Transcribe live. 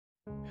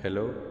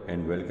Hello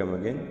and welcome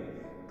again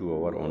to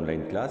our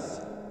online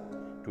class.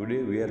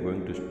 Today we are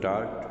going to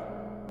start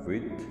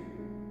with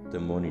the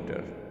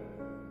monitor.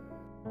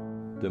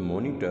 The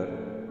monitor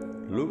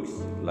looks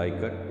like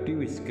a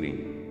TV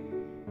screen.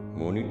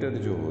 Monitor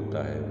जो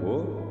होता है वो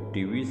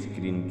TV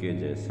screen के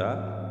जैसा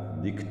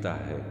दिखता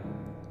है.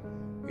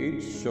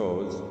 It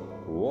shows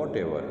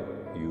whatever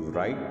you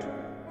write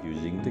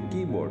using the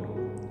keyboard.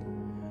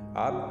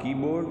 आप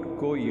keyboard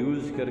को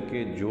यूज़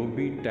करके जो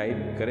भी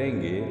टाइप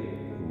करेंगे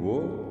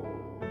वो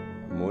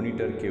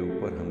मॉनिटर के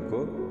ऊपर हमको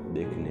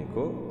देखने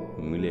को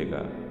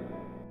मिलेगा.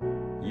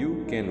 You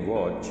can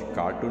watch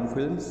cartoon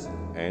films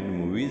and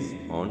movies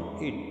on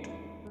it.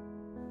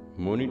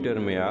 Monitor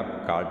में आप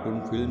कार्टून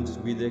फिल्म्स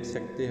भी देख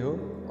सकते हो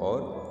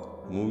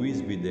और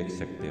मूवीज़ भी देख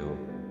सकते हो.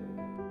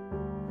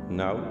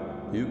 Now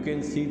you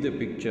can see the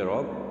picture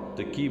of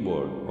the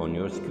keyboard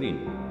on your screen.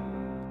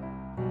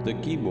 The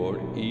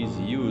keyboard is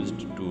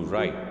used to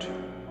write.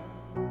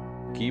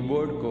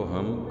 Keyboard को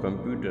हम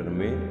कंप्यूटर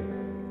में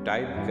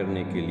टाइप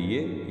करने के लिए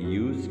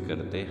यूज़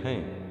करते हैं.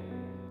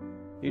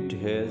 It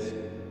has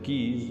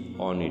keys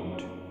on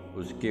it.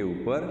 उसके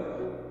ऊपर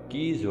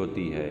कीज़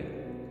होती है.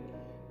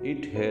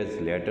 It has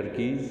letter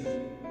keys.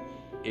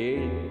 A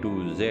to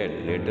Z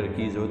letter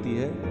keys होती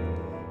है.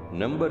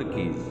 नंबर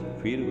कीज़,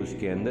 फिर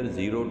उसके अंदर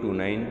 0 to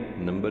 9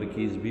 नंबर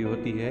कीज़ भी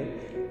होती है.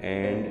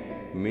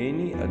 And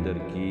many other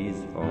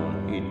keys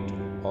on it.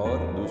 और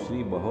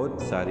दूसरी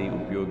बहुत सारी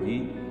उपयोगी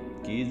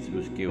कीज़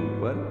उसके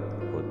ऊपर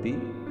होती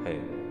है.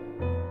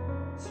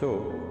 So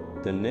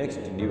the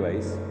next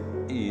device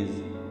is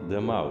the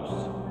mouse.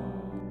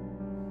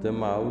 The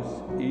mouse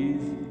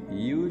is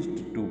used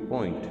to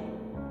point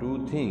to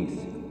things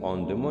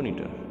on the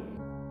monitor.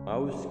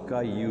 Mouse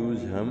का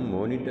यूज़ हम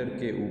मॉनिटर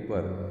के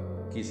ऊपर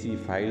किसी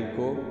फाइल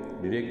को,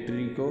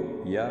 डायरेक्टरी को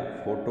या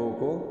फोटो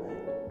को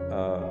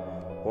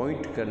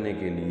पॉइंट करने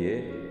के लिए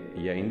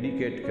या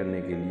इंडिकेट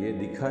करने के लिए,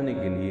 दिखाने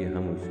के लिए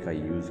हम उसका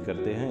यूज़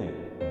करते हैं.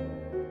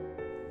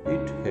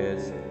 It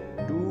has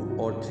 2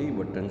 or 3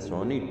 buttons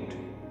on it.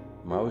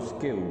 Mouse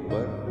के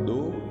ऊपर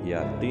 2 या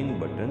 3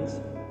 बटन्स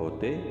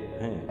होते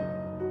हैं.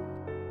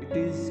 It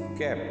is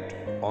kept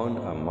on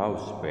a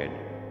mouse pad.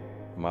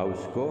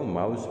 Mouse को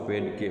माउस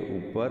पैड के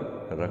ऊपर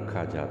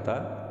रखा जाता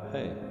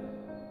है.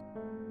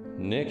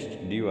 Next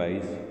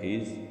device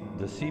is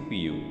the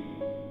CPU.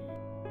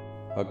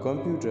 A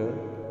computer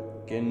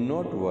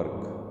cannot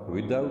work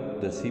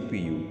without the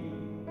CPU.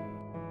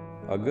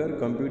 अगर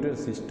कंप्यूटर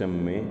सिस्टम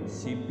में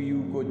CPU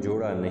को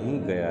जोड़ा नहीं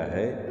गया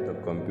है तो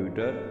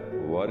कंप्यूटर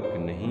वर्क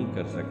नहीं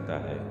कर सकता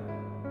है.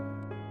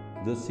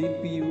 The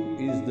CPU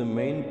is the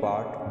main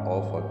part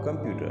of a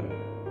computer.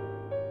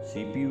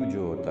 CPU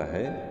जो होता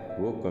है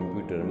वो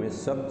कंप्यूटर में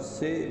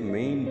सबसे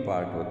मेन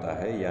पार्ट होता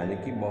है, यानी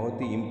कि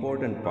बहुत ही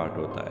इम्पोर्टेंट पार्ट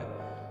होता है.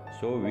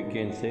 So we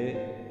can say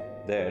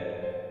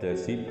that the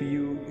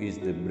CPU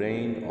is the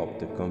brain of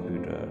the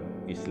computer.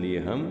 इसलिए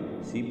हम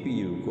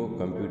CPU को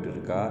कंप्यूटर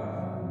का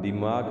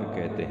दिमाग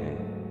कहते हैं.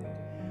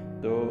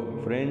 तो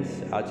फ्रेंड्स,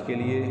 आज के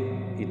लिए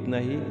इतना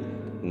ही.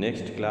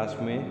 नेक्स्ट क्लास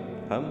में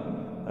हम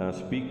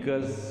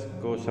स्पीकर्स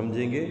को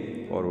समझेंगे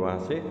और वहाँ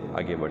से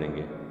आगे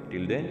बढ़ेंगे.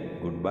 Till then,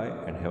 good bye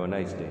and have a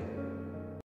nice day.